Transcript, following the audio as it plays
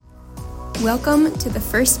Welcome to the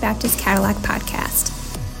First Baptist Cadillac podcast.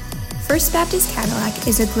 First Baptist Cadillac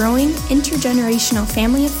is a growing intergenerational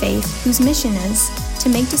family of faith whose mission is to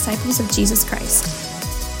make disciples of Jesus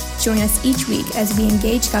Christ. Join us each week as we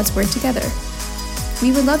engage God's Word together.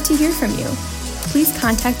 We would love to hear from you. Please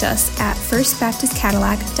contact us at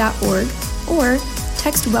firstbaptistcadillac.org or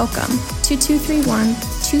text WELCOME to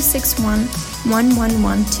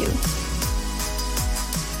 231-261-1112.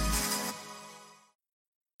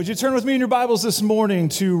 Would you turn with me in your Bibles this morning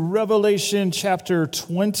to Revelation chapter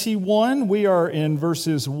 21? We are in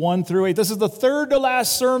verses 1 through 8. This is the third to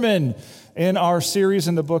last sermon in our series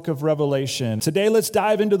in the book of Revelation. Today, let's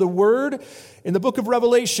dive into the Word. In the book of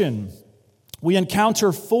Revelation, we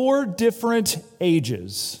encounter four different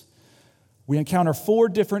ages. We encounter four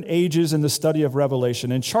different ages in the study of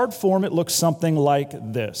Revelation. In chart form, it looks something like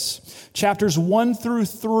this. Chapters 1 through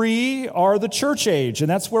 3 are the church age, and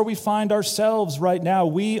that's where we find ourselves right now.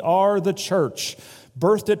 We are the church,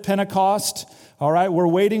 birthed at Pentecost. All right, we're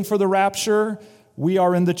waiting for the rapture. We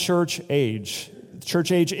are in the church age. The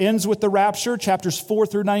church age ends with the rapture. Chapters 4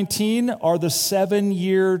 through 19 are the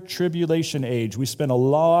 7-year tribulation age. We spent a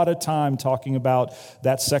lot of time talking about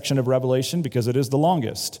that section of Revelation because it is the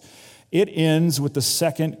longest. It ends with the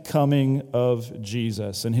second coming of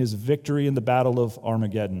Jesus and his victory in the battle of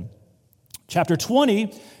Armageddon. Chapter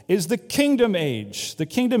 20 is the kingdom age,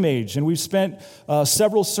 and we've spent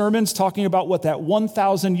several sermons talking about what that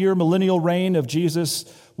 1,000-year millennial reign of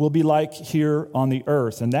Jesus will be like here on the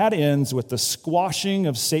earth. And that ends with the squashing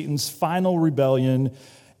of Satan's final rebellion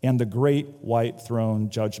and the great white throne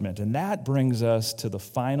judgment. And that brings us to the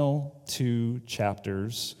final two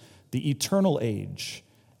chapters, the eternal age,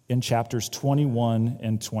 in chapters 21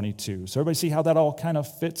 and 22. So everybody see how that all kind of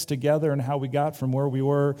fits together and how we got from where we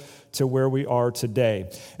were to where we are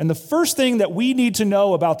today. And the first thing that we need to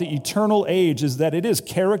know about the eternal age is that it is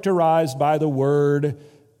characterized by the word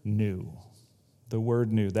new. The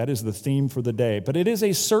word new. That is the theme for the day. But it is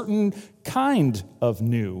a certain kind of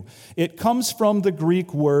new. It comes from the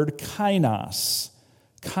Greek word kainos,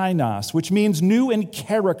 which means new in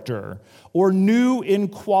character or new in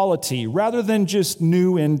quality, rather than just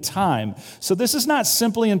new in time. So this is not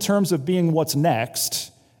simply in terms of being what's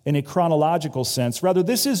next in a chronological sense. Rather,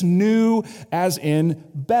 this is new as in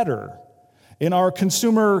better. In our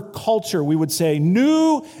consumer culture, we would say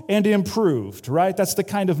new and improved, right? That's the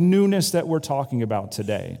kind of newness that we're talking about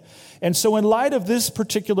today. And so in light of this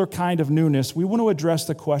particular kind of newness, we want to address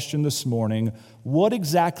the question this morning, what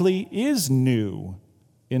exactly is new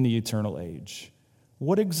in the eternal age?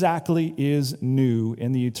 What exactly is new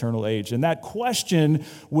in the eternal age? And that question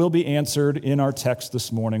will be answered in our text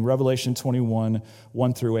this morning, Revelation 21,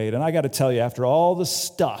 1 through 8. And I got to tell you, after all the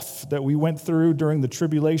stuff that we went through during the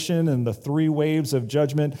tribulation and the 3 waves of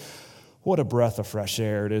judgment, what a breath of fresh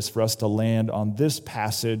air it is for us to land on this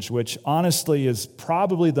passage, which honestly is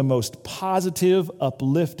probably the most positive,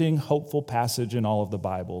 uplifting, hopeful passage in all of the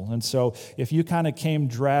Bible. And so if you kind of came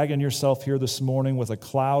dragging yourself here this morning with a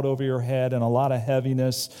cloud over your head and a lot of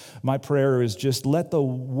heaviness, my prayer is just let the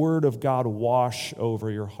Word of God wash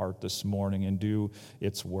over your heart this morning and do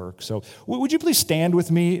its work. So would you please stand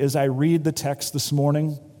with me as I read the text this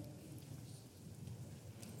morning?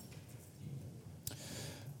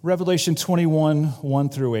 Revelation 21, 1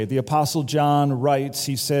 through 8. The Apostle John writes,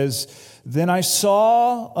 he says, "Then I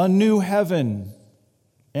saw a new heaven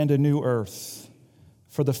and a new earth,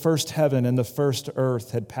 for the first heaven and the first earth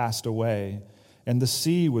had passed away, and the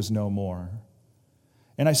sea was no more.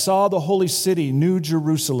 And I saw the holy city, New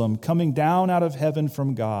Jerusalem, coming down out of heaven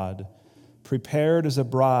from God, prepared as a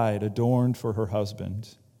bride adorned for her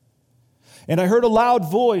husband. And I heard a loud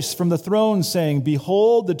voice from the throne saying,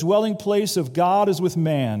 'Behold, the dwelling place of God is with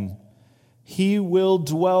man. He will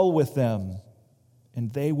dwell with them,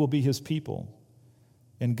 and they will be his people.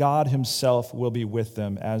 And God himself will be with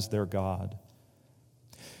them as their God.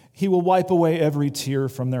 He will wipe away every tear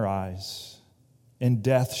from their eyes, and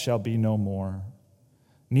death shall be no more.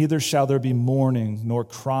 Neither shall there be mourning, nor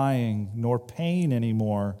crying, nor pain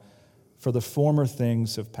anymore, for the former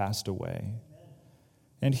things have passed away.'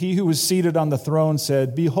 And he who was seated on the throne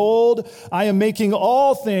said, 'Behold, I am making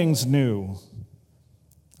all things new.'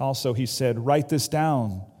 Also he said, 'Write this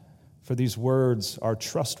down, for these words are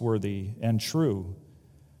trustworthy and true.'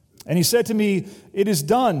 And he said to me, 'It is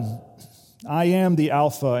done. I am the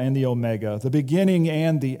Alpha and the Omega, the beginning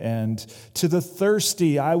and the end. To the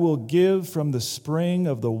thirsty I will give from the spring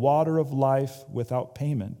of the water of life without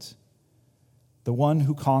payment. The one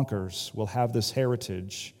who conquers will have this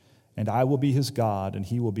heritage, and I will be his God, and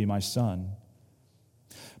he will be my son.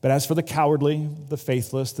 But as for the cowardly, the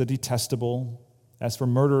faithless, the detestable, as for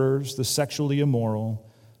murderers, the sexually immoral,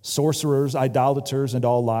 Sorcerers, idolaters, and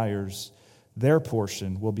all liars, their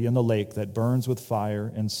portion will be in the lake that burns with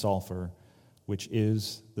fire and sulfur, which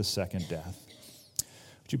is the second death.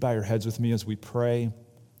 Would you bow your heads with me as we pray?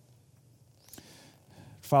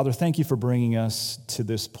 Father, thank you for bringing us to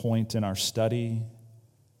this point in our study.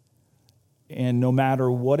 And no matter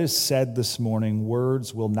what is said this morning,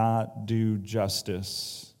 words will not do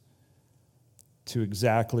justice to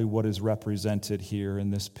exactly what is represented here in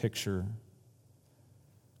this picture.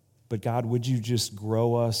 But God, would you just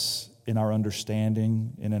grow us in our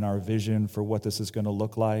understanding and in our vision for what this is going to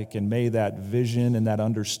look like? And may that vision and that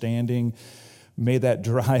understanding, may that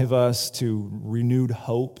drive us to renewed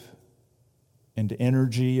hope and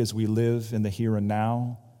energy as we live in the here and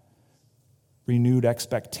now. Renewed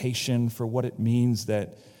expectation for what it means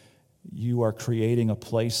that you are creating a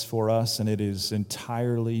place for us and it is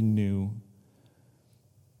entirely new.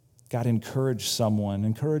 God, encourage someone,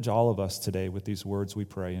 encourage all of us today with these words we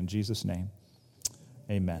pray in Jesus' name.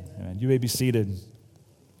 Amen. Amen. You may be seated.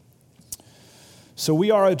 So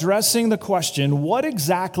we are addressing the question, what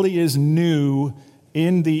exactly is new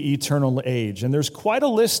in the eternal age? And there's quite a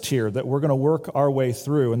list here that we're going to work our way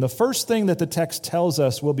through. And the first thing that the text tells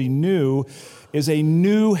us will be new is a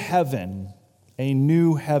new heaven. A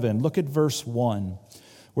new heaven. Look at verse 1,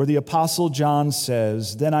 where the Apostle John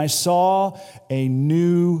says, "Then I saw a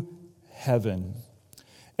new heaven."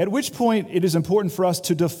 At which point it is important for us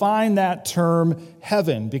to define that term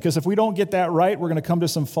heaven, because if we don't get that right, we're going to come to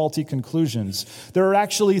some faulty conclusions. There are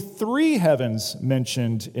actually 3 heavens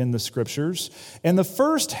mentioned in the scriptures, and the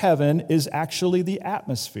first heaven is actually the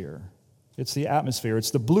atmosphere. It's the atmosphere. It's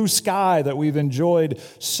the blue sky that we've enjoyed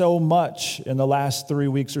so much in the last 3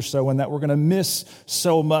 weeks or so, and that we're going to miss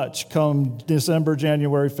so much come December,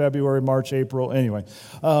 January, February, March, April. Anyway,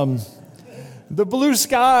 the blue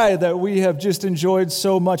sky that we have just enjoyed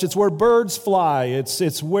so much. It's where birds fly.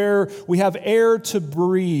 It's where we have air to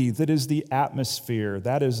breathe. It is the atmosphere.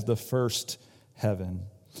 That is the first heaven.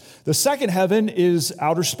 The second heaven is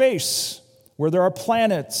outer space, where there are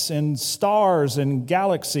planets and stars and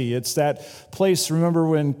galaxy. It's that place, remember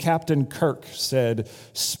when Captain Kirk said,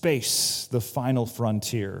 "Space, the final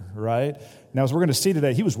frontier," right? Now, as we're going to see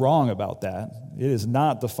today, he was wrong about that. It is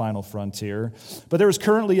not the final frontier. But there is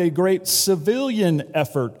currently a great civilian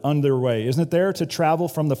effort underway, isn't it there, to travel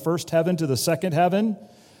from the first heaven to the second heaven?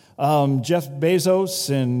 Jeff Bezos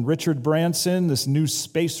and Richard Branson, this new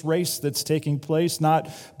space race that's taking place, not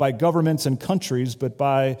by governments and countries, but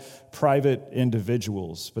by private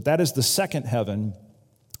individuals. But that is the second heaven,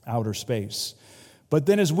 outer space. But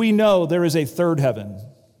then, as we know, there is a third heaven.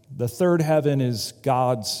 The third heaven is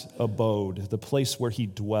God's abode, the place where he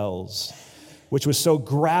dwells, which was so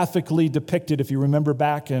graphically depicted, if you remember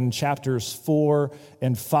back in chapters 4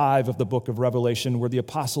 and 5 of the book of Revelation, where the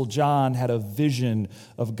Apostle John had a vision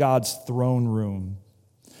of God's throne room.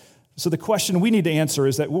 So the question we need to answer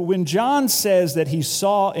is that when John says that he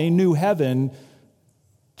saw a new heaven,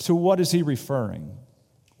 to what is he referring?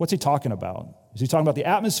 What's he talking about? Is he talking about the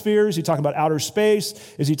atmosphere? Is he talking about outer space?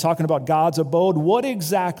 Is he talking about God's abode? What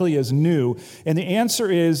exactly is new? And the answer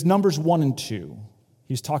is Numbers 1 and 2.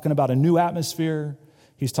 He's talking about a new atmosphere.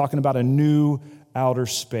 He's talking about a new outer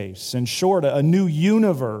space. In short, a new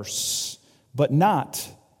universe, but not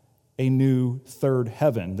a new third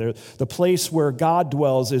heaven. The place where God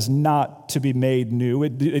dwells is not to be made new.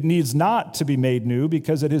 It needs not to be made new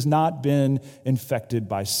because it has not been infected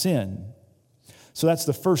by sin. So that's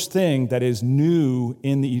the first thing that is new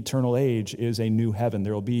in the eternal age is a new heaven.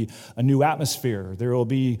 There will be a new atmosphere. There will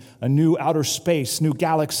be a new outer space, new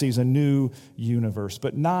galaxies, a new universe,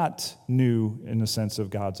 but not new in the sense of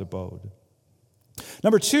God's abode.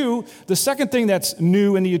 Number 2, the second thing that's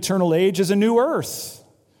new in the eternal age is a new earth.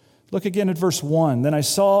 Look again at verse 1. Then I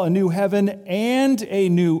saw a new heaven and a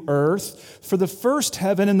new earth, for the first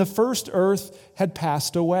heaven and the first earth had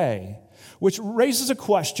passed away. Which raises a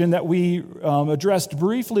question that we addressed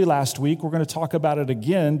briefly last week. We're going to talk about it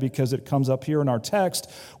again because it comes up here in our text.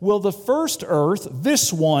 Will the first earth,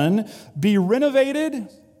 this one, be renovated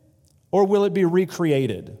or will it be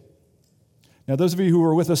recreated? Now, those of you who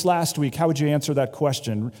were with us last week, how would you answer that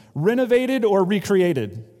question? Renovated or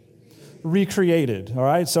recreated? Recreated, all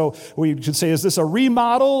right? So we could say, is this a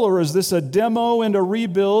remodel or is this a demo and a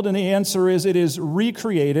rebuild? And the answer is it is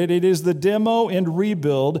recreated. It is the demo and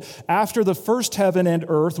rebuild after the first heaven and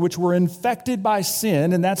earth, which were infected by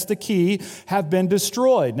sin, and that's the key, have been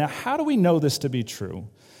destroyed. Now, how do we know this to be true?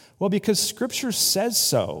 Well, because Scripture says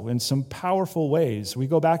so in some powerful ways. We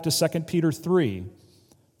go back to 2 Peter 3,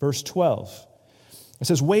 verse 12. It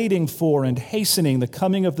says, waiting for and hastening the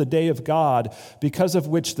coming of the day of God, because of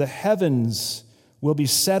which the heavens will be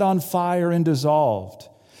set on fire and dissolved,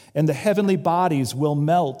 and the heavenly bodies will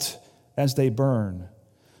melt as they burn.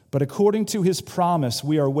 But according to his promise,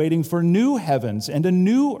 we are waiting for new heavens and a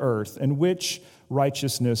new earth in which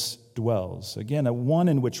righteousness dwells. Again, a one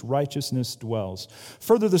in which righteousness dwells.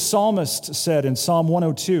 Further, the psalmist said in Psalm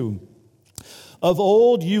 102, "Of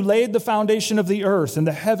old you laid the foundation of the earth, and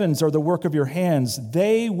the heavens are the work of your hands.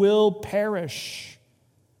 They will perish,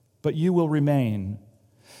 but you will remain.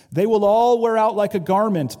 They will all wear out like a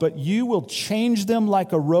garment, but you will change them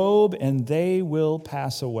like a robe, and they will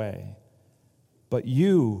pass away. But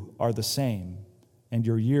you are the same, and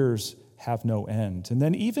your years have no end." And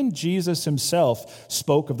then even Jesus himself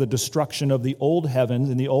spoke of the destruction of the old heavens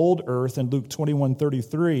and the old earth in Luke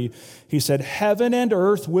 21:33. He said, "Heaven and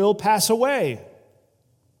earth will pass away,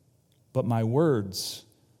 but my words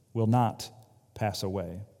will not pass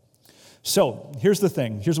away." So here's the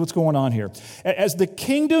thing. Here's what's going on here. As the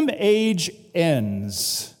kingdom age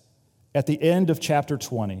ends at the end of chapter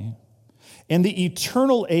 20, and the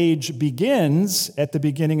eternal age begins at the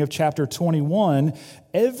beginning of chapter 21,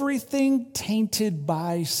 everything tainted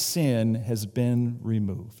by sin has been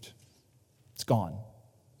removed. It's gone.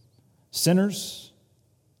 Sinners,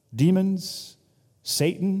 demons,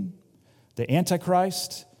 Satan, the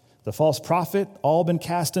Antichrist, the false prophet, all been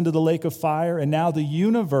cast into the lake of fire, and now the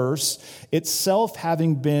universe itself,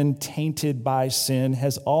 having been tainted by sin,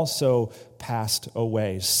 has also passed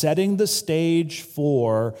away, setting the stage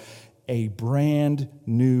for a brand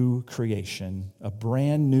new creation, a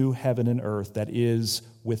brand new heaven and earth that is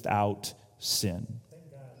without sin.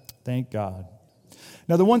 Thank God.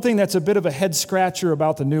 Now, the one thing that's a bit of a head scratcher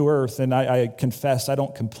about the new earth, and I confess I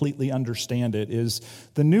don't completely understand it, is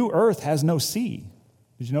the new earth has no sea.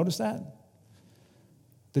 Did you notice that?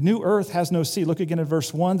 The new earth has no sea. Look again at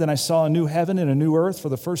verse 1. "Then I saw a new heaven and a new earth, for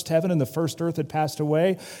the first heaven and the first earth had passed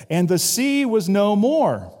away, and the sea was no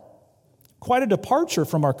more." Quite a departure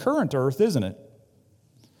from our current earth, isn't it?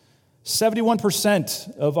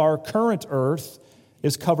 71% of our current earth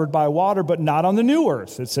is covered by water, but not on the new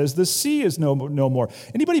earth. It says the sea is no more.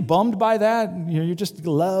 Anybody bummed by that? You just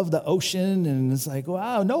love the ocean, and it's like,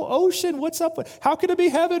 wow, no ocean? What's up? How could it be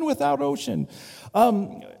heaven without ocean?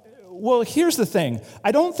 Well, here's the thing.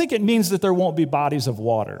 I don't think it means that there won't be bodies of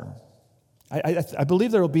water. I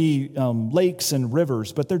believe there will be lakes and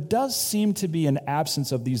rivers, but there does seem to be an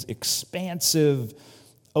absence of these expansive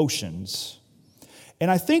oceans. And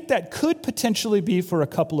I think that could potentially be for a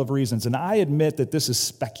couple of reasons. And I admit that this is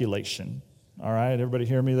speculation. All right, everybody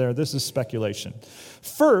hear me there? This is speculation.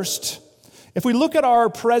 First, if we look at our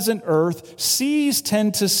present earth, seas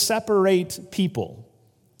tend to separate people.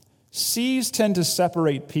 Seas tend to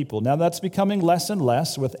separate people. Now, that's becoming less and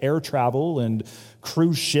less with air travel and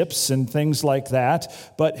cruise ships and things like that.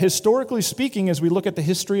 But historically speaking, as we look at the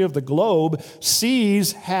history of the globe,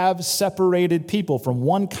 seas have separated people from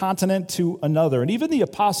one continent to another. And even the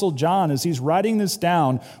Apostle John, as he's writing this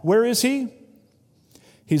down, where is he?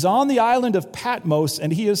 He's on the island of Patmos,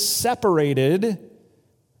 and he is separated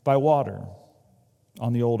by water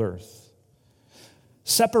on the old earth.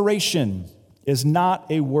 Separation is not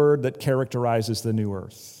a word that characterizes the new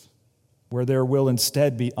earth, where there will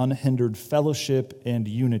instead be unhindered fellowship and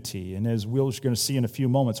unity. And as we're going to see in a few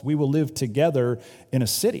moments, we will live together in a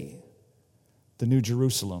city, the New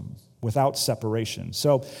Jerusalem, without separation.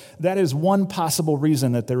 So that is one possible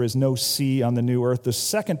reason that there is no sea on the new earth. The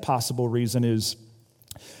second possible reason is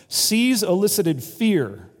seas elicited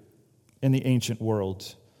fear in the ancient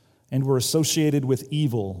world and were associated with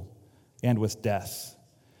evil and with death.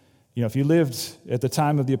 You know, if you lived at the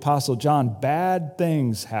time of the Apostle John, bad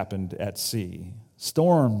things happened at sea.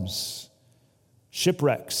 Storms,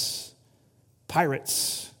 shipwrecks,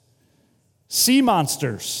 pirates, sea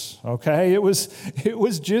monsters, okay? It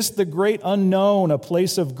was just the great unknown, a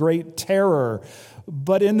place of great terror.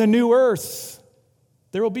 But in the new earth,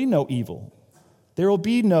 there will be no evil. There will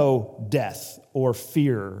be no death or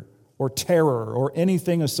fear or terror or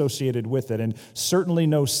anything associated with it, and certainly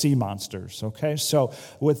no sea monsters, okay? So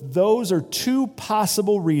with those are two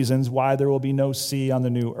possible reasons why there will be no sea on the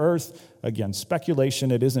new earth. Again, speculation,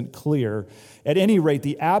 it isn't clear. At any rate,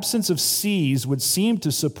 the absence of seas would seem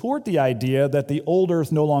to support the idea that the old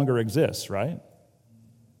earth no longer exists, right?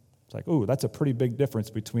 It's like, ooh, that's a pretty big difference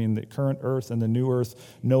between the current earth and the new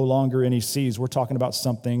earth, no longer any seas. We're talking about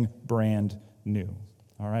something brand new,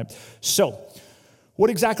 all right? So, what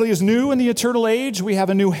exactly is new in the eternal age? We have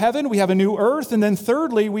a new heaven, we have a new earth, and then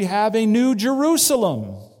thirdly, we have a new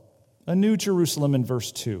Jerusalem. A new Jerusalem in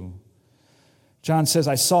verse 2. John says,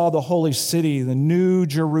 I saw the holy city, the new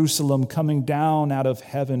Jerusalem, coming down out of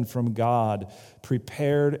heaven from God,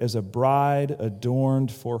 prepared as a bride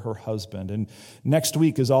adorned for her husband. And next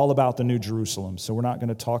week is all about the New Jerusalem, so we're not going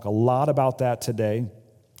to talk a lot about that today.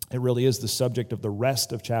 It really is the subject of the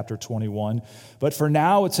rest of chapter 21. But for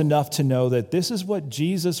now, it's enough to know that this is what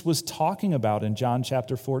Jesus was talking about in John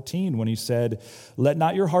chapter 14 when he said, let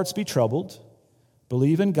not your hearts be troubled.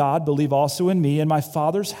 Believe in God, believe also in me. In my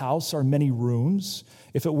Father's house are many rooms.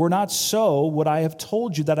 If it were not so, would I have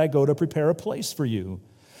told you that I go to prepare a place for you?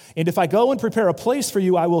 And if I go and prepare a place for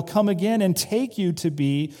you, I will come again and take you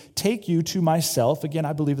to myself. Again,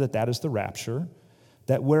 I believe that is the rapture,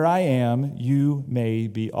 that where I am, you may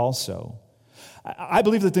be also. I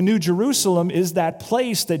believe that the New Jerusalem is that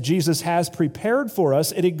place that Jesus has prepared for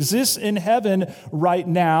us. It exists in heaven right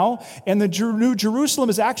now, and the New Jerusalem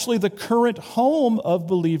is actually the current home of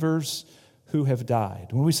believers who have died.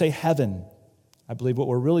 When we say heaven, I believe what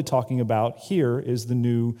we're really talking about here is the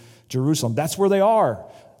New Jerusalem. That's where they are.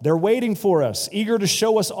 They're waiting for us, eager to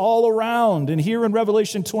show us all around. And here in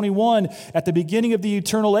Revelation 21, at the beginning of the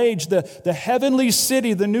eternal age, the heavenly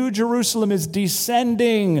city, the New Jerusalem, is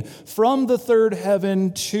descending from the third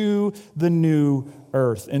heaven to the new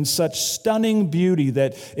earth in such stunning beauty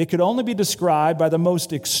that it could only be described by the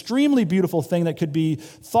most extremely beautiful thing that could be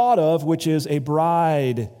thought of, which is a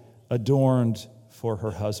bride adorned for her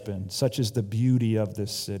husband. Such is the beauty of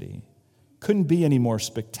this city. Couldn't be any more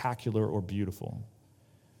spectacular or beautiful.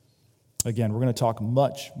 Again, we're going to talk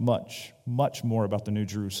much, much, much more about the New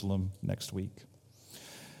Jerusalem next week.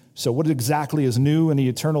 So what exactly is new in the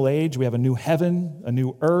eternal age? We have a new heaven, a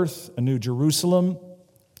new earth, a new Jerusalem.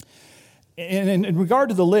 And in regard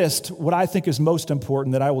to the list, what I think is most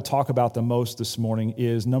important, that I will talk about the most this morning,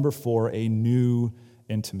 is number 4, a new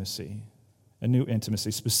intimacy. A new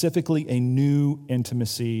intimacy, specifically a new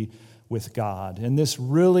intimacy with God. And this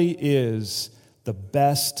really is the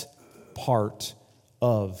best part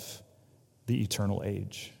of the eternal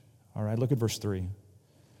age. All right, look at verse 3. It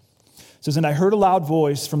says, and I heard a loud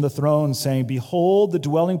voice from the throne saying, behold, the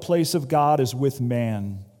dwelling place of God is with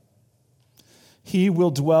man. He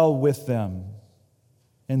will dwell with them,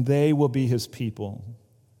 and they will be his people.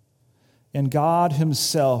 And God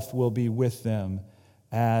himself will be with them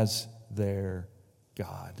as their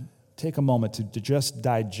God. Take a moment to just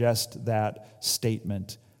digest that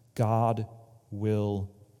statement. God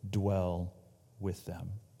will dwell with them.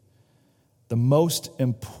 The most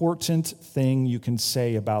important thing you can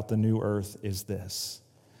say about the new earth is this.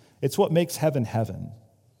 It's what makes heaven heaven.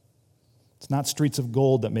 It's not streets of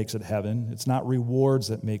gold that makes it heaven. It's not rewards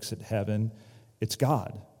that makes it heaven. It's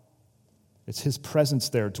God. It's his presence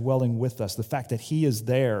there dwelling with us, the fact that he is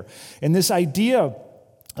there. And this idea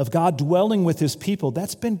of God dwelling with his people,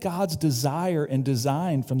 that's been God's desire and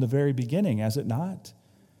design from the very beginning, has it not?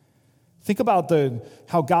 Think about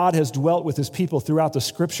how God has dwelt with his people throughout the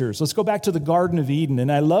scriptures. Let's go back to the Garden of Eden.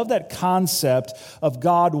 And I love that concept of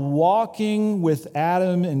God walking with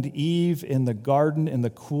Adam and Eve in the garden in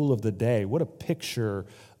the cool of the day. What a picture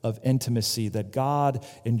of intimacy that God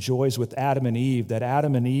enjoys with Adam and Eve, that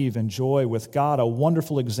Adam and Eve enjoy with God. A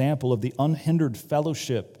wonderful example of the unhindered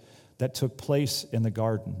fellowship that took place in the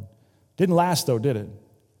garden. Didn't last though, did it?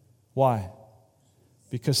 Why?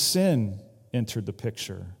 Because sin entered the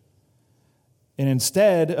picture. And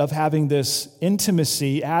instead of having this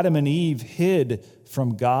intimacy, Adam and Eve hid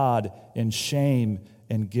from God in shame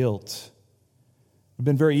and guilt. It would have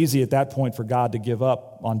been very easy at that point for God to give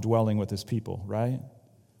up on dwelling with his people, right?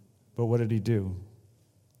 But what did he do?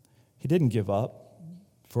 He didn't give up,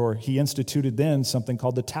 for he instituted then something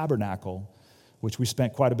called the tabernacle, which we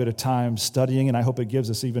spent quite a bit of time studying, and I hope it gives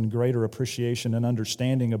us even greater appreciation and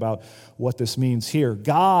understanding about what this means here.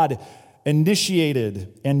 God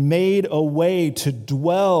initiated and made a way to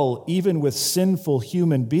dwell even with sinful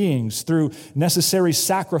human beings through necessary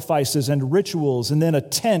sacrifices and rituals, and then a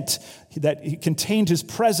tent that contained his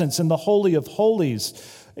presence in the Holy of Holies.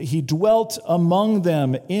 He dwelt among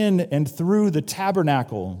them in and through the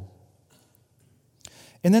tabernacle.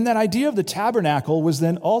 And then that idea of the tabernacle was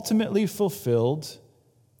then ultimately fulfilled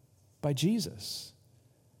by Jesus.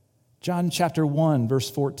 John chapter 1, verse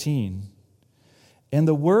 14. And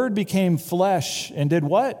the Word became flesh and did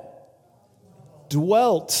what?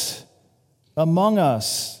 Dwelt among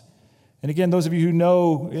us. And again, those of you who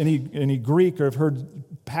know any Greek or have heard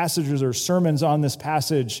passages or sermons on this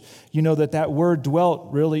passage, you know that word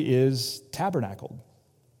dwelt really is tabernacled.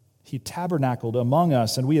 He tabernacled among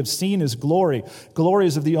us, and we have seen his glory. Glory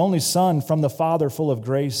is of the only Son from the Father, full of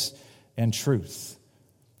grace and truth.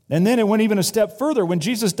 And then it went even a step further. When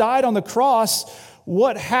Jesus died on the cross,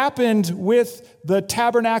 What happened with the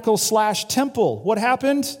tabernacle/temple? What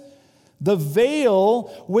happened? The veil,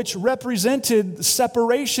 which represented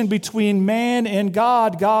separation between man and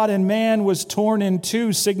God and man, was torn in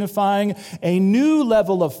two, signifying a new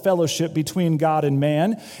level of fellowship between God and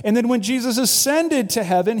man. And then when Jesus ascended to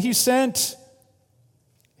heaven, he sent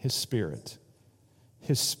his Spirit.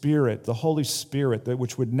 His Spirit, the Holy Spirit,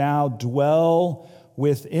 which would now dwell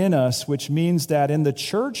within us, which means that in the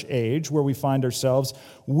church age where we find ourselves,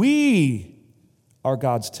 we are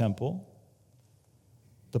God's temple,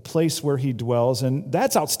 the place where he dwells. And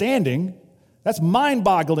that's outstanding. That's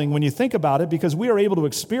mind-boggling when you think about it, because we are able to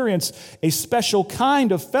experience a special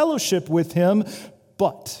kind of fellowship with him.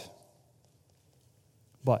 But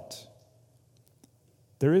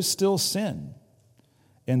there is still sin,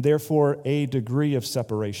 and therefore a degree of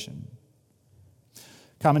separation.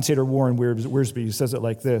 Commentator Warren Wiersbe says it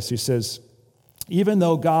like this. He says, even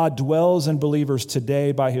though God dwells in believers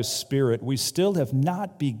today by his Spirit, we still have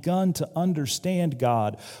not begun to understand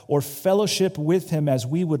God or fellowship with him as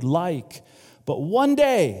we would like. But one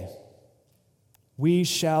day, we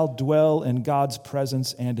shall dwell in God's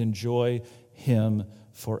presence and enjoy him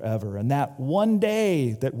forever. And that one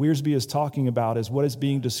day that Wiersbe is talking about is what is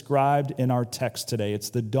being described in our text today. It's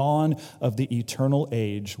the dawn of the eternal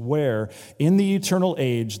age, where in the eternal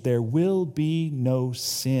age there will be no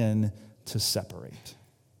sin to separate.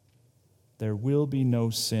 There will be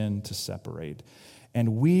no sin to separate.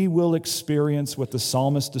 And we will experience what the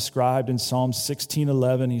psalmist described in Psalm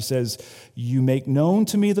 16:11. He says, "You make known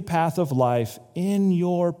to me the path of life. In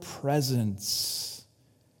your presence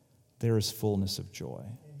there is fullness of joy.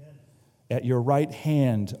 Amen. At your right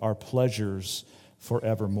hand are pleasures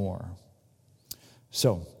forevermore."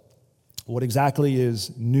 So, what exactly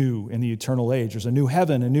is new in the eternal age? There's a new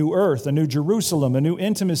heaven, a new earth, a new Jerusalem, a new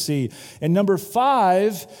intimacy. And number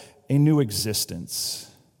 5, a new existence.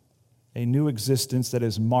 A new existence that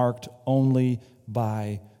is marked only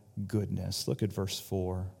by goodness. Look at verse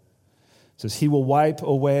 4. It says, "He will wipe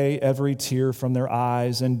away every tear from their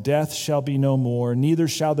eyes, and death shall be no more. Neither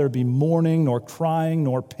shall there be mourning, nor crying,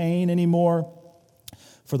 nor pain anymore,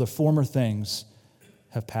 for the former things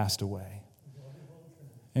have passed away."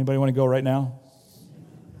 Anybody want to go right now?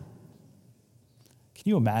 Can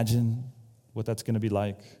you imagine what that's going to be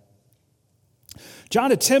like?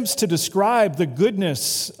 John attempts to describe the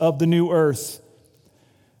goodness of the new earth,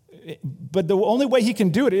 but the only way he can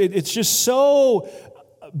do it, it's just so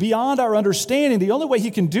beyond our understanding. The only way he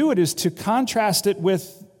can do it is to contrast it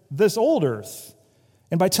with this old earth,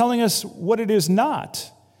 and by telling us what it is not.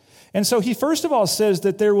 And so he first of all says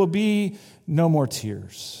that there will be no more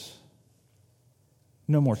tears.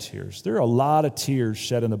 No more tears. There are a lot of tears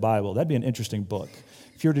shed in the Bible. That'd be an interesting book.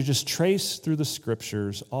 If you were to just trace through the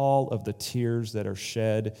scriptures all of the tears that are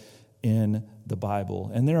shed in the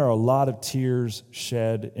Bible. And there are a lot of tears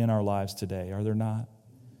shed in our lives today, are there not?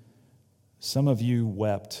 Some of you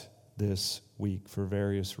wept this week for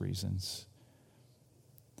various reasons.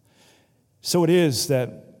 So it is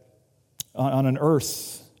that on an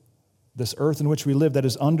earth, this earth in which we live that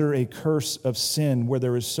is under a curse of sin, where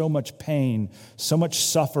there is so much pain, so much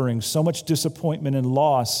suffering, so much disappointment and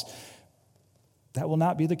loss, that will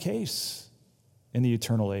not be the case in the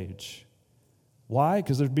eternal age. Why?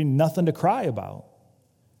 Because there'd be nothing to cry about.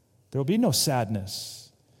 There will be no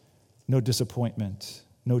sadness, no disappointment,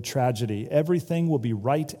 no tragedy. Everything will be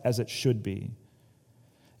right as it should be.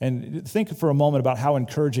 And think for a moment about how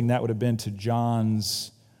encouraging that would have been to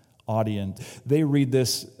John's audience. They read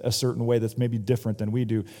this a certain way that's maybe different than we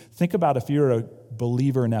do. Think about if you're a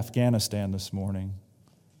believer in Afghanistan this morning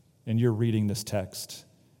and you're reading this text.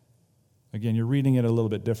 Again, you're reading it a little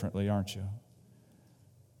bit differently, aren't you?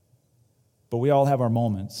 But we all have our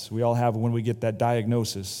moments. We all have when we get that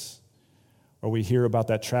diagnosis, or we hear about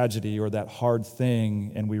that tragedy or that hard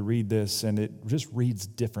thing, and we read this, and it just reads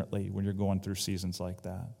differently when you're going through seasons like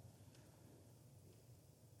that.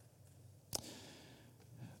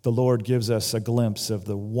 The Lord gives us a glimpse of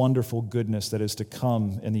the wonderful goodness that is to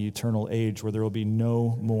come in the eternal age, where there will be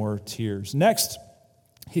no more tears. Next,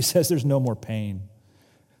 he says there's no more pain.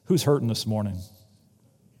 Who's hurting this morning?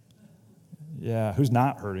 Yeah, who's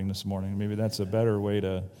not hurting this morning? Maybe that's a better way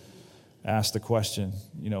to ask the question.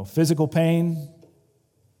 You know, physical pain,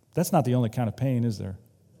 that's not the only kind of pain, is there?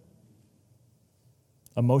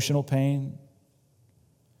 Emotional pain,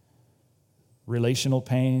 relational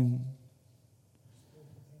pain,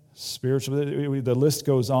 spiritual, the list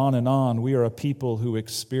goes on and on. We are a people who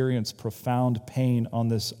experience profound pain on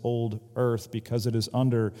this old earth because it is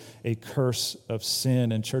under a curse of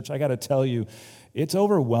sin. And church, I got to tell you, it's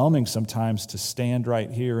overwhelming sometimes to stand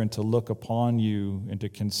right here and to look upon you and to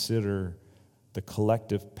consider the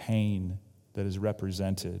collective pain that is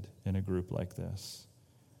represented in a group like this.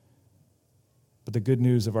 But the good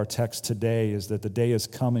news of our text today is that the day is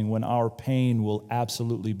coming when our pain will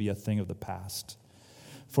absolutely be a thing of the past.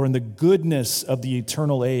 For in the goodness of the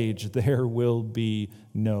eternal age, there will be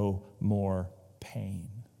no more pain.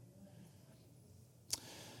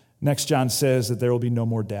 Next, John says that there will be no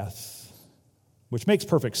more death, which makes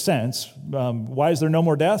perfect sense. Why is there no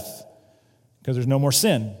more death? Because there's no more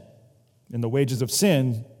sin. And the wages of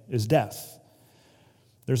sin is death.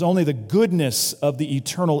 There's only the goodness of the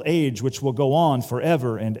eternal age, which will go on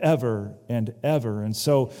forever and ever and ever. And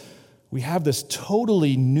so we have this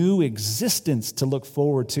totally new existence to look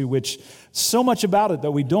forward to, which so much about it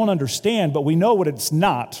that we don't understand, but we know what it's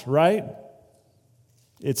not, right?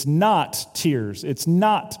 It's not tears, it's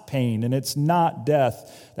not pain, and it's not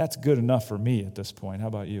death. That's good enough for me at this point. How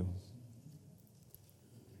about you?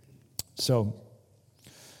 So,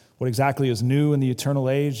 what exactly is new in the eternal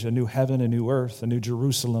age? A new heaven, a new earth, a new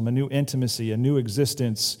Jerusalem, a new intimacy, a new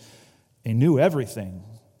existence, a new everything.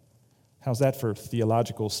 How's that for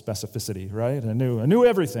theological specificity, right? A new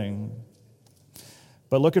everything.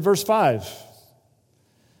 But look at verse 5. It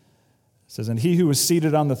says, "And he who was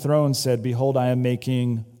seated on the throne said, 'Behold, I am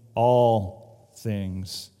making all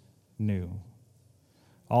things new.'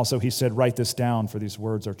 Also, he said, 'Write this down, for these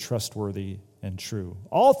words are trustworthy and true.'"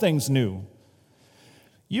 All things new.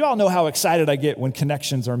 You all know how excited I get when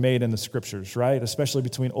connections are made in the scriptures, right? Especially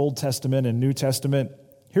between Old Testament and New Testament.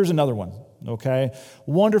 Here's another one, okay?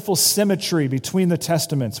 Wonderful symmetry between the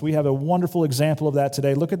testaments. We have a wonderful example of that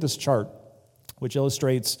today. Look at this chart, which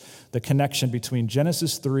illustrates the connection between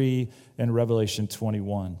Genesis 3 and Revelation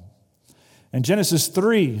 21. In Genesis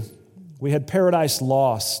 3, we had paradise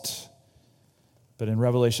lost, but in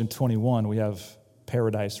Revelation 21, we have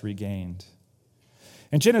paradise regained.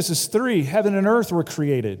 In Genesis 3, heaven and earth were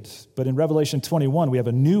created, but in Revelation 21, we have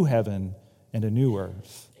a new heaven and a new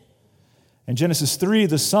earth. In Genesis 3,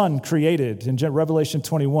 the sun created. In Revelation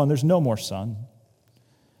 21, there's no more sun.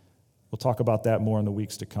 We'll talk about that more in the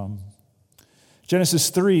weeks to come. Genesis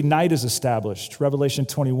 3, night is established. Revelation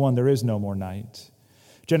 21, there is no more night.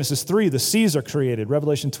 Genesis 3, the seas are created.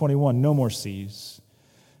 Revelation 21, no more seas.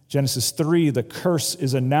 Genesis 3, the curse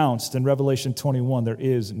is announced. In Revelation 21, there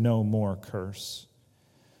is no more curse.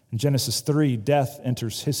 In Genesis 3, death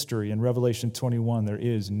enters history. In Revelation 21, there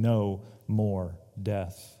is no more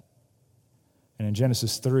death. And in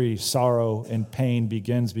Genesis 3, sorrow and pain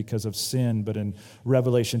begins because of sin. But in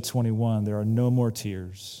Revelation 21, there are no more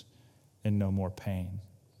tears and no more pain.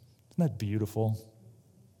 Isn't that beautiful?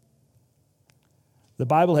 The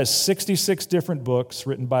Bible has 66 different books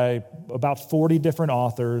written by about 40 different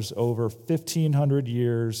authors over 1,500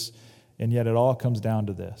 years, and yet it all comes down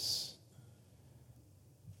to this.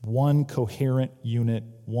 One coherent unit,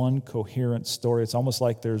 one coherent story. It's almost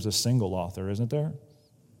like there's a single author, isn't there?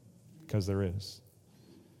 Because there is.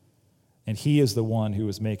 And he is the one who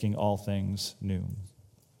is making all things new.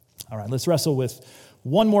 All right, let's wrestle with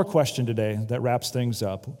one more question today that wraps things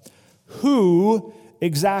up. Who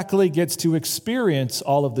exactly gets to experience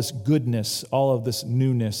all of this goodness, all of this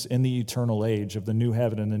newness in the eternal age of the new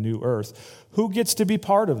heaven and the new earth? Who gets to be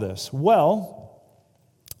part of this? Well,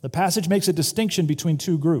 the passage makes a distinction between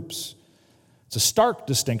two groups. It's a stark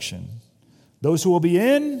distinction. Those who will be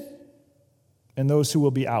in and those who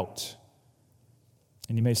will be out.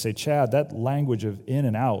 And you may say, Chad, that language of in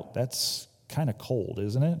and out, that's kind of cold,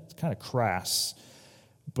 isn't it? It's kind of crass.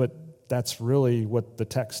 But that's really what the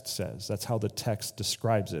text says. That's how the text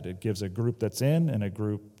describes it. It gives a group that's in and a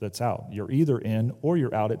group that's out. You're either in or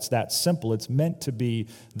you're out. It's that simple. It's meant to be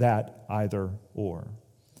that either or.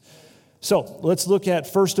 So let's look at,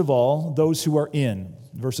 first of all, those who are in,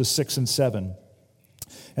 verses 6 and 7.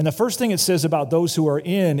 And the first thing it says about those who are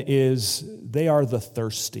in is they are the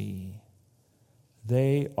thirsty.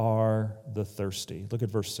 They are the thirsty. Look at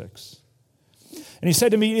verse 6. And he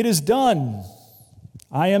said to me, "It is done.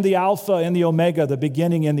 I am the Alpha and the Omega, the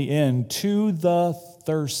beginning and the end. To the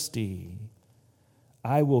thirsty,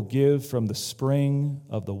 I will give from the spring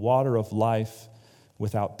of the water of life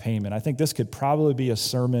without payment." I think this could probably be a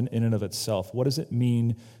sermon in and of itself. What does it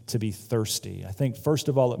mean to be thirsty? I think, first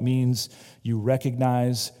of all, it means you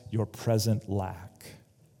recognize your present lack.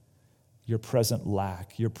 Your present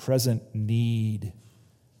lack, your present need,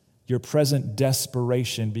 your present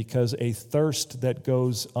desperation, because a thirst that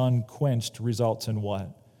goes unquenched results in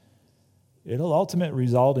what? It'll ultimately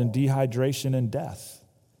result in dehydration and death.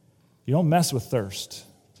 You don't mess with thirst.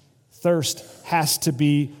 Thirst has to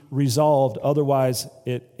be resolved, otherwise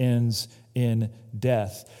it ends in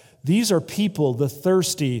death. These are people, the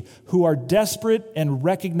thirsty, who are desperate and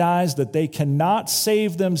recognize that they cannot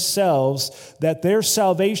save themselves, that their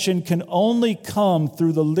salvation can only come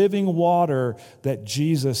through the living water that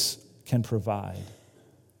Jesus can provide.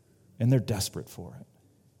 And they're desperate for it.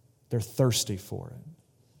 They're thirsty for it.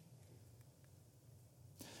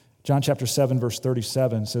 John chapter 7, verse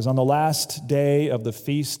 37 says, "On the last day of the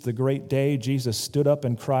feast, the great day, Jesus stood up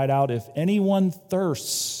and cried out, 'If anyone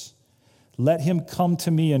thirsts, let him come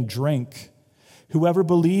to me and drink. Whoever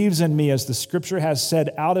believes in me, as the scripture has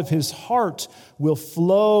said, out of his heart will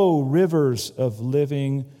flow rivers of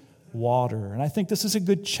living water.'" And I think this is a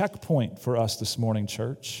good checkpoint for us this morning,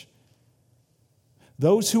 church.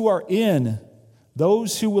 Those who are in,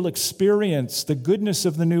 those who will experience the goodness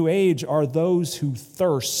of the new age are those who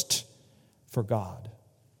thirst for God.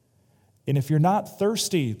 And if you're not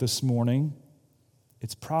thirsty this morning,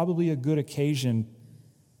 it's probably a good occasion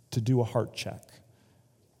to do a heart check.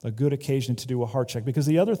 A good occasion to do a heart check. Because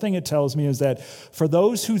the other thing it tells me is that for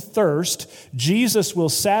those who thirst, Jesus will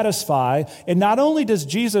satisfy. And not only does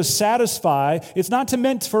Jesus satisfy, it's not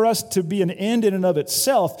meant for us to be an end in and of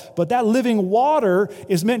itself, but that living water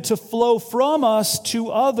is meant to flow from us to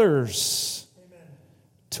others. Amen.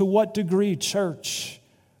 To what degree, church,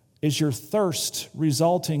 is your thirst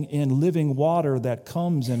resulting in living water that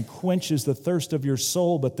comes and quenches the thirst of your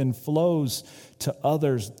soul, but then flows to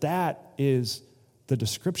others? That is the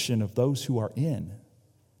description of those who are in.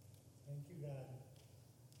 Thank you, God.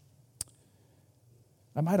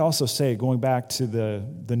 I might also say, going back to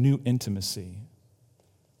the new intimacy,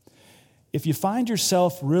 if you find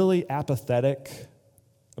yourself really apathetic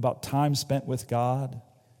about time spent with God,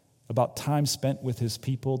 about time spent with his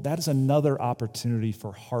people, that is another opportunity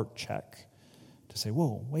for heart check. To say,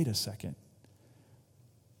 whoa, wait a second.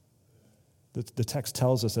 The text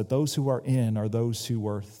tells us that those who are in are those who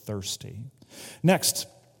are thirsty. Next,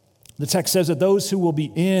 the text says that those who will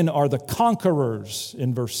be in are the conquerors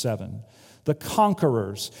in verse 7. The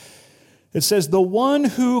conquerors. It says, "The one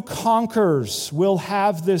who conquers will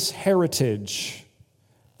have this heritage,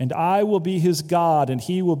 and I will be his God, and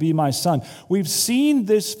he will be my son." We've seen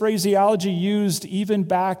this phraseology used even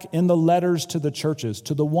back in the letters to the churches.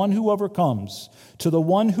 To the one who overcomes, to the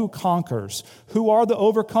one who conquers. Who are the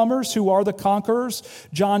overcomers? Who are the conquerors?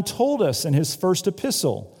 John told us in his first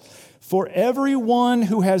epistle, "For everyone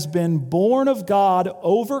who has been born of God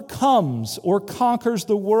overcomes or conquers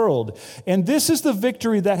the world. And this is the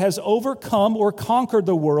victory that has overcome or conquered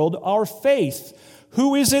the world, our faith.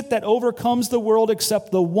 Who is it that overcomes the world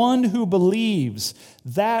except the one who believes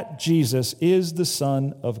that Jesus is the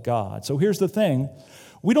Son of God?" So here's the thing.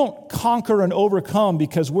 We don't conquer and overcome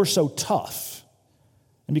because we're so tough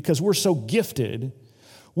and because we're so gifted.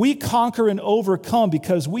 We conquer and overcome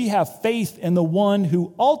because we have faith in the one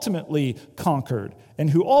who ultimately conquered and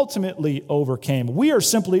who ultimately overcame. We are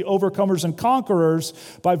simply overcomers and conquerors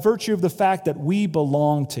by virtue of the fact that we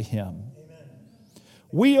belong to him. Amen.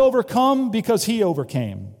 We overcome because he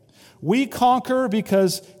overcame. We conquer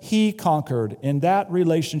because he conquered. And that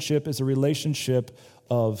relationship is a relationship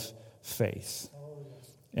of faith.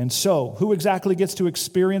 And so, who exactly gets to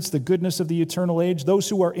experience the goodness of the eternal age? Those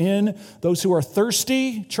who are in, those who are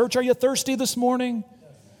thirsty. Church, are you thirsty this morning?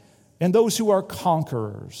 And those who are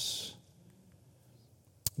conquerors.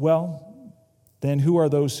 Well, then who are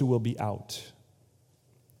those who will be out?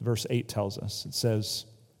 Verse 8 tells us, it says,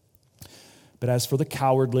 "But as for the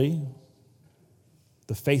cowardly,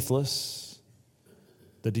 the faithless,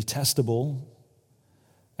 the detestable,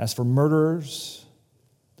 as for murderers,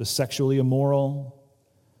 the sexually immoral,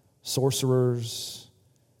 sorcerers,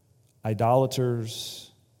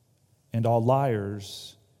 idolaters, and all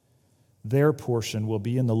liars, their portion will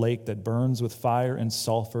be in the lake that burns with fire and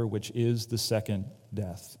sulfur, which is the second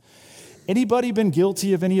death." Anybody been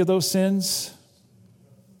guilty of any of those sins?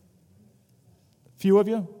 A few of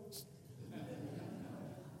you?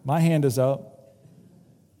 My hand is up.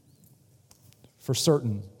 For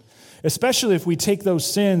certain. Especially if we take those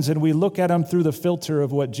sins and we look at them through the filter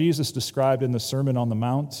of what Jesus described in the Sermon on the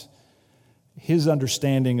Mount. His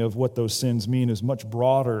understanding of what those sins mean is much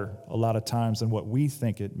broader a lot of times than what we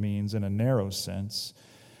think it means in a narrow sense.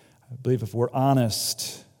 I believe if we're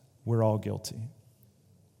honest, we're all guilty.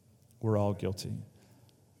 We're all guilty.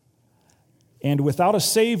 And without a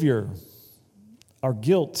Savior, our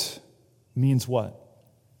guilt means what?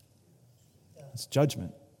 It's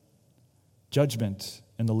judgment. Judgment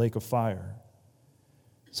in the lake of fire.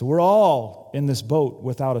 So we're all in this boat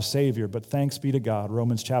without a Savior, but thanks be to God.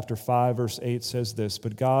 Romans chapter 5, verse 8 says this,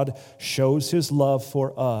 "But God shows his love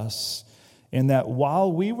for us in that while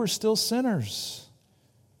we were still sinners,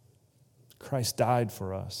 Christ died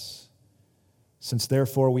for us." Since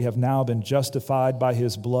therefore we have now been justified by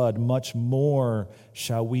his blood, much more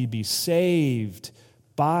shall we be saved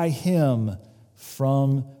by him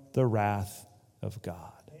from the wrath of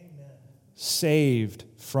God. Amen. Saved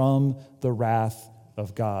from the wrath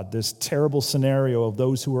of God. This terrible scenario of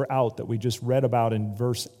those who are out that we just read about in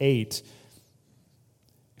verse 8,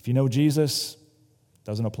 if you know Jesus, it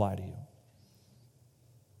doesn't apply to you.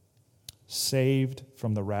 Saved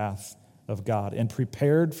from the wrath of God and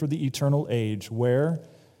prepared for the eternal age where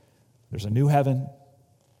there's a new heaven,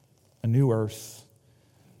 a new earth,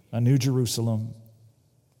 a new Jerusalem,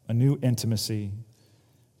 a new intimacy,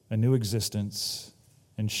 a new existence,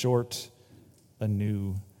 in short, a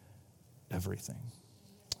new everything.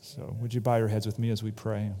 So would you bow your heads with me as we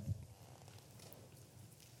pray?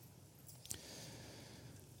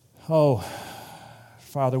 Oh,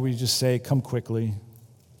 Father, we just say, come quickly.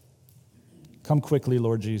 Come quickly,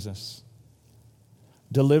 Lord Jesus.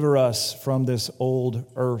 Deliver us from this old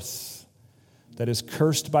earth that is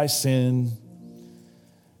cursed by sin,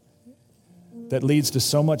 that leads to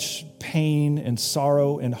so much pain and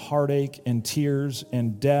sorrow and heartache and tears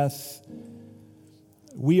and death.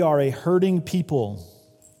 We are a hurting people.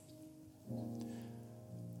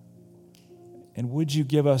 And would you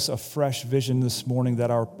give us a fresh vision this morning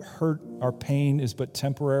that our hurt, our pain is but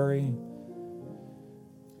temporary,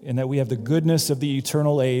 and that we have the goodness of the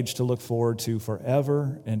eternal age to look forward to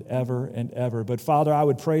forever and ever and ever. But Father, I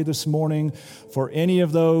would pray this morning for any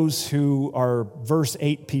of those who are verse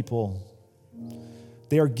 8 people.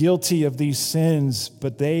 They are guilty of these sins,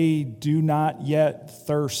 but they do not yet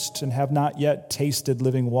thirst and have not yet tasted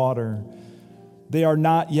living water. They are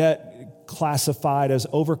not yet classified as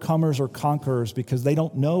overcomers or conquerors because they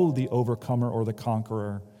don't know the overcomer or the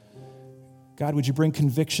conqueror. God, would you bring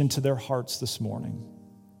conviction to their hearts this morning?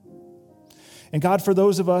 And God, for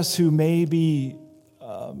those of us who may be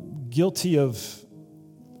guilty of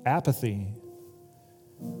apathy,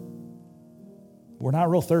 we're not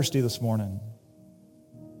real thirsty this morning.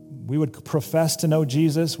 We would profess to know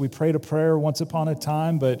Jesus. We prayed a prayer once upon a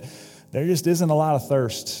time, but there just isn't a lot of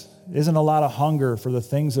thirst, isn't a lot of hunger for the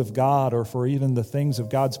things of God or for even the things of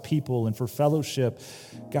God's people and for fellowship.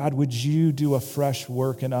 God, would you do a fresh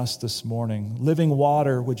work in us this morning? Living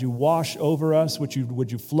water, would you wash over us? Would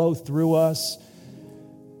you flow through us?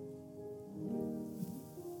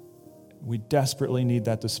 We desperately need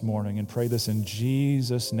that this morning, and pray this in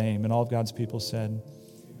Jesus' name. And all of God's people said,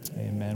 amen.